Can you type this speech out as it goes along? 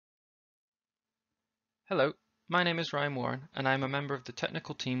Hello, my name is Ryan Warren and I am a member of the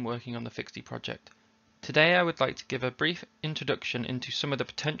technical team working on the Fixity project. Today I would like to give a brief introduction into some of the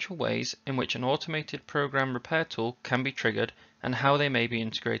potential ways in which an automated program repair tool can be triggered and how they may be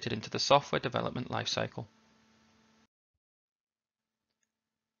integrated into the software development lifecycle.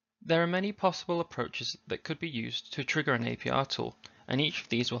 There are many possible approaches that could be used to trigger an APR tool, and each of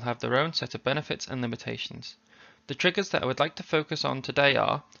these will have their own set of benefits and limitations. The triggers that I would like to focus on today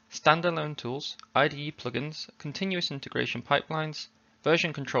are standalone tools, IDE plugins, continuous integration pipelines,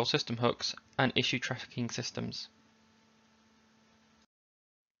 version control system hooks, and issue tracking systems.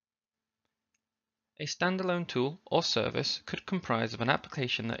 A standalone tool or service could comprise of an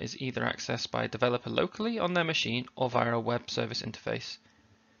application that is either accessed by a developer locally on their machine or via a web service interface.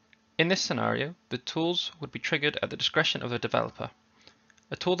 In this scenario, the tools would be triggered at the discretion of the developer.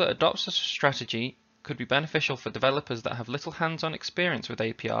 A tool that adopts this strategy could be beneficial for developers that have little hands-on experience with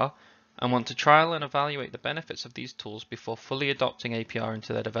APR and want to trial and evaluate the benefits of these tools before fully adopting APR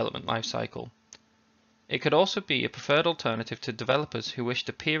into their development lifecycle. It could also be a preferred alternative to developers who wish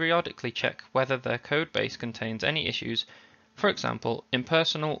to periodically check whether their code base contains any issues, for example, in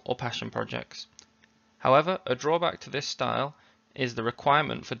personal or passion projects. However, a drawback to this style is the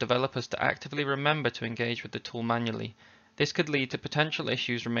requirement for developers to actively remember to engage with the tool manually. This could lead to potential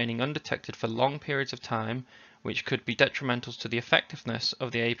issues remaining undetected for long periods of time, which could be detrimental to the effectiveness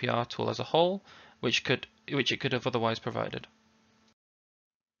of the APR tool as a whole, which it could have otherwise provided.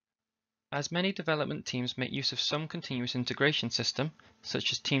 As many development teams make use of some continuous integration system,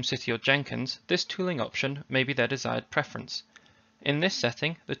 such as TeamCity or Jenkins, this tooling option may be their desired preference. In this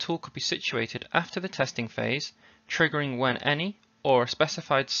setting, the tool could be situated after the testing phase, triggering when any, or a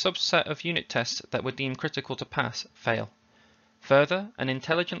specified subset of unit tests that were deemed critical to pass, fail. Further, an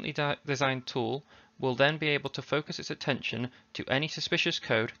intelligently designed tool will then be able to focus its attention to any suspicious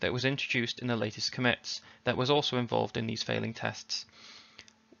code that was introduced in the latest commits that was also involved in these failing tests.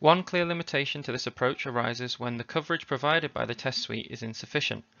 One clear limitation to this approach arises when the coverage provided by the test suite is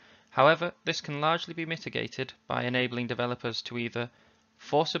insufficient. However, this can largely be mitigated by enabling developers to either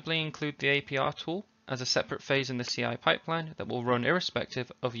forcibly include the APR tool as a separate phase in the CI pipeline that will run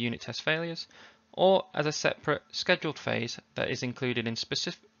irrespective of unit test failures, or as a separate scheduled phase that is included in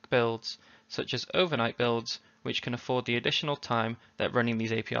specific builds, such as overnight builds, which can afford the additional time that running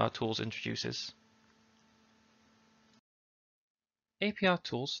these APR tools introduces. APR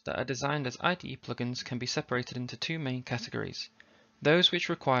tools that are designed as IDE plugins can be separated into two main categories: those which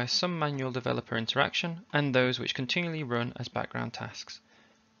require some manual developer interaction and those which continually run as background tasks.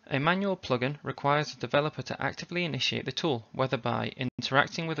 A manual plugin requires the developer to actively initiate the tool, whether by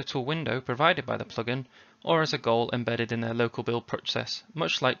interacting with the tool window provided by the plugin or as a goal embedded in their local build process,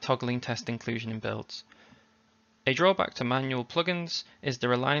 much like toggling test inclusion in builds. A drawback to manual plugins is the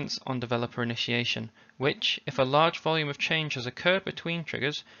reliance on developer initiation, which, if a large volume of change has occurred between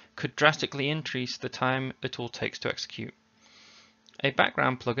triggers, could drastically increase the time the tool takes to execute. A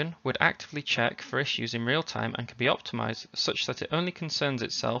background plugin would actively check for issues in real time and can be optimized such that it only concerns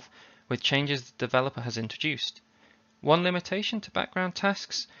itself with changes the developer has introduced. One limitation to background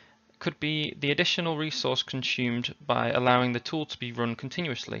tasks could be the additional resource consumed by allowing the tool to be run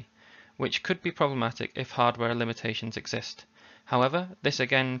continuously, which could be problematic if hardware limitations exist. However, this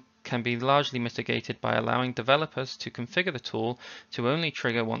again can be largely mitigated by allowing developers to configure the tool to only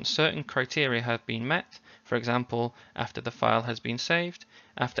trigger once certain criteria have been met, for example, after the file has been saved,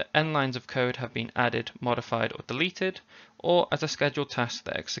 after n lines of code have been added, modified, or deleted, or as a scheduled task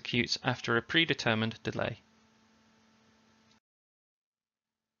that executes after a predetermined delay.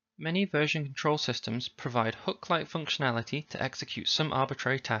 Many version control systems provide hook-like functionality to execute some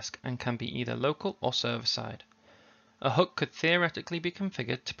arbitrary task and can be either local or server-side. A hook could theoretically be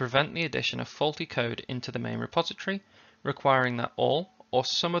configured to prevent the addition of faulty code into the main repository, requiring that all or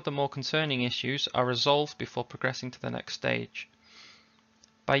some of the more concerning issues are resolved before progressing to the next stage.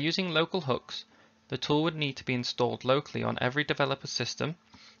 By using local hooks, the tool would need to be installed locally on every developer system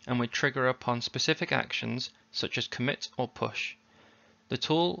and would trigger upon specific actions such as commit or push. The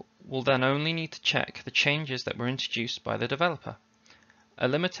tool will then only need to check the changes that were introduced by the developer. A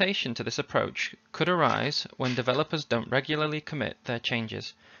limitation to this approach could arise when developers don't regularly commit their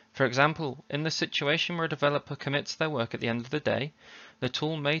changes. For example, in the situation where a developer commits their work at the end of the day, the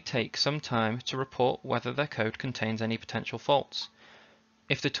tool may take some time to report whether their code contains any potential faults.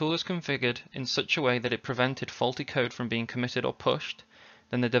 If the tool is configured in such a way that it prevented faulty code from being committed or pushed,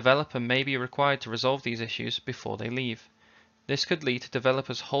 then the developer may be required to resolve these issues before they leave. This could lead to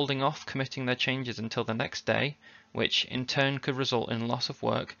developers holding off committing their changes until the next day, which in turn could result in loss of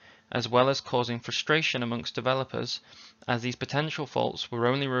work, as well as causing frustration amongst developers, as these potential faults were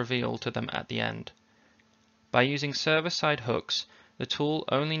only revealed to them at the end. By using server-side hooks, the tool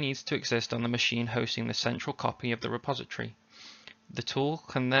only needs to exist on the machine hosting the central copy of the repository. The tool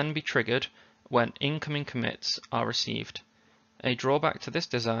can then be triggered when incoming commits are received. A drawback to this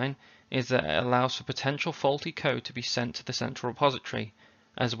design is that it allows for potential faulty code to be sent to the central repository,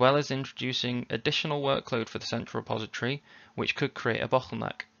 as well as introducing additional workload for the central repository, which could create a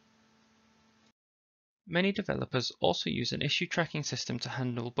bottleneck. Many developers also use an issue tracking system to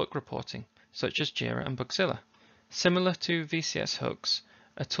handle bug reporting, such as Jira and Bugzilla. Similar to VCS hooks,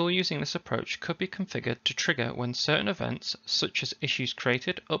 a tool using this approach could be configured to trigger when certain events, such as issues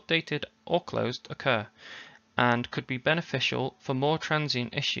created, updated, or closed, occur, and could be beneficial for more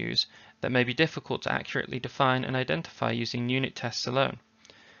transient issues that may be difficult to accurately define and identify using unit tests alone.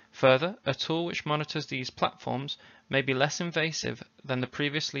 Further, a tool which monitors these platforms may be less invasive than the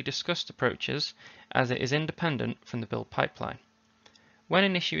previously discussed approaches, as it is independent from the build pipeline. When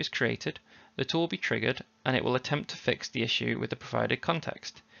an issue is created, the tool will be triggered and it will attempt to fix the issue with the provided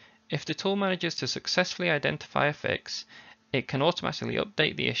context. If the tool manages to successfully identify a fix, it can automatically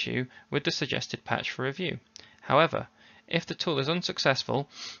update the issue with the suggested patch for review. However, if the tool is unsuccessful,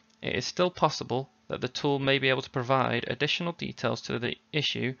 it is still possible that the tool may be able to provide additional details to the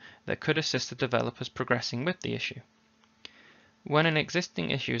issue that could assist the developers progressing with the issue. When an existing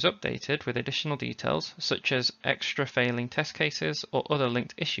issue is updated with additional details, such as extra failing test cases or other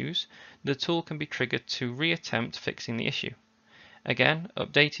linked issues, the tool can be triggered to reattempt fixing the issue, again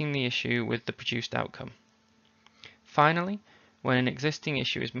updating the issue with the produced outcome. Finally, when an existing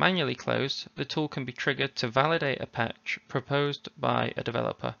issue is manually closed, the tool can be triggered to validate a patch proposed by a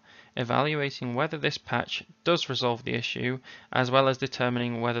developer, evaluating whether this patch does resolve the issue, as well as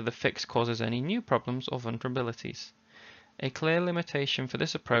determining whether the fix causes any new problems or vulnerabilities. A clear limitation for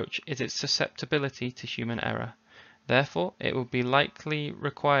this approach is its susceptibility to human error. Therefore, it will be likely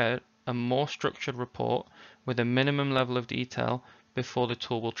require a more structured report with a minimum level of detail before the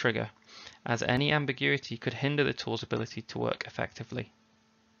tool will trigger, as any ambiguity could hinder the tool's ability to work effectively.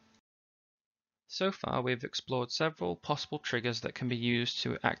 So far, we've explored several possible triggers that can be used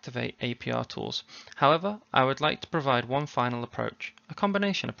to activate APR tools. However, I would like to provide one final approach, a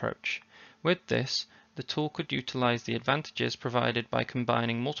combination approach. With this, the tool could utilize the advantages provided by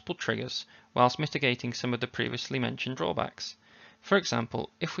combining multiple triggers, whilst mitigating some of the previously mentioned drawbacks. For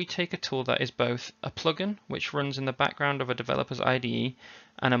example, if we take a tool that is both a plugin, which runs in the background of a developer's IDE,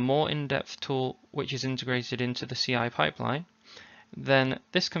 and a more in-depth tool which is integrated into the CI pipeline, then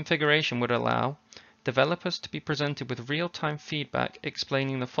this configuration would allow developers to be presented with real-time feedback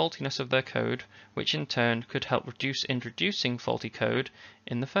explaining the faultiness of their code, which in turn could help reduce introducing faulty code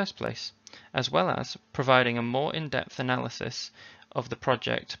in the first place, as well as providing a more in-depth analysis of the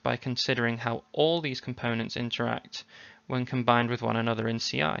project by considering how all these components interact when combined with one another in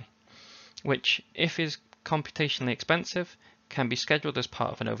CI, which, if is computationally expensive, can be scheduled as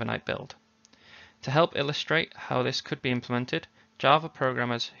part of an overnight build. To help illustrate how this could be implemented, Java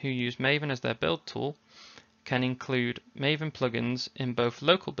programmers who use Maven as their build tool can include Maven plugins in both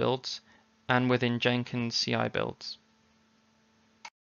local builds and within Jenkins CI builds.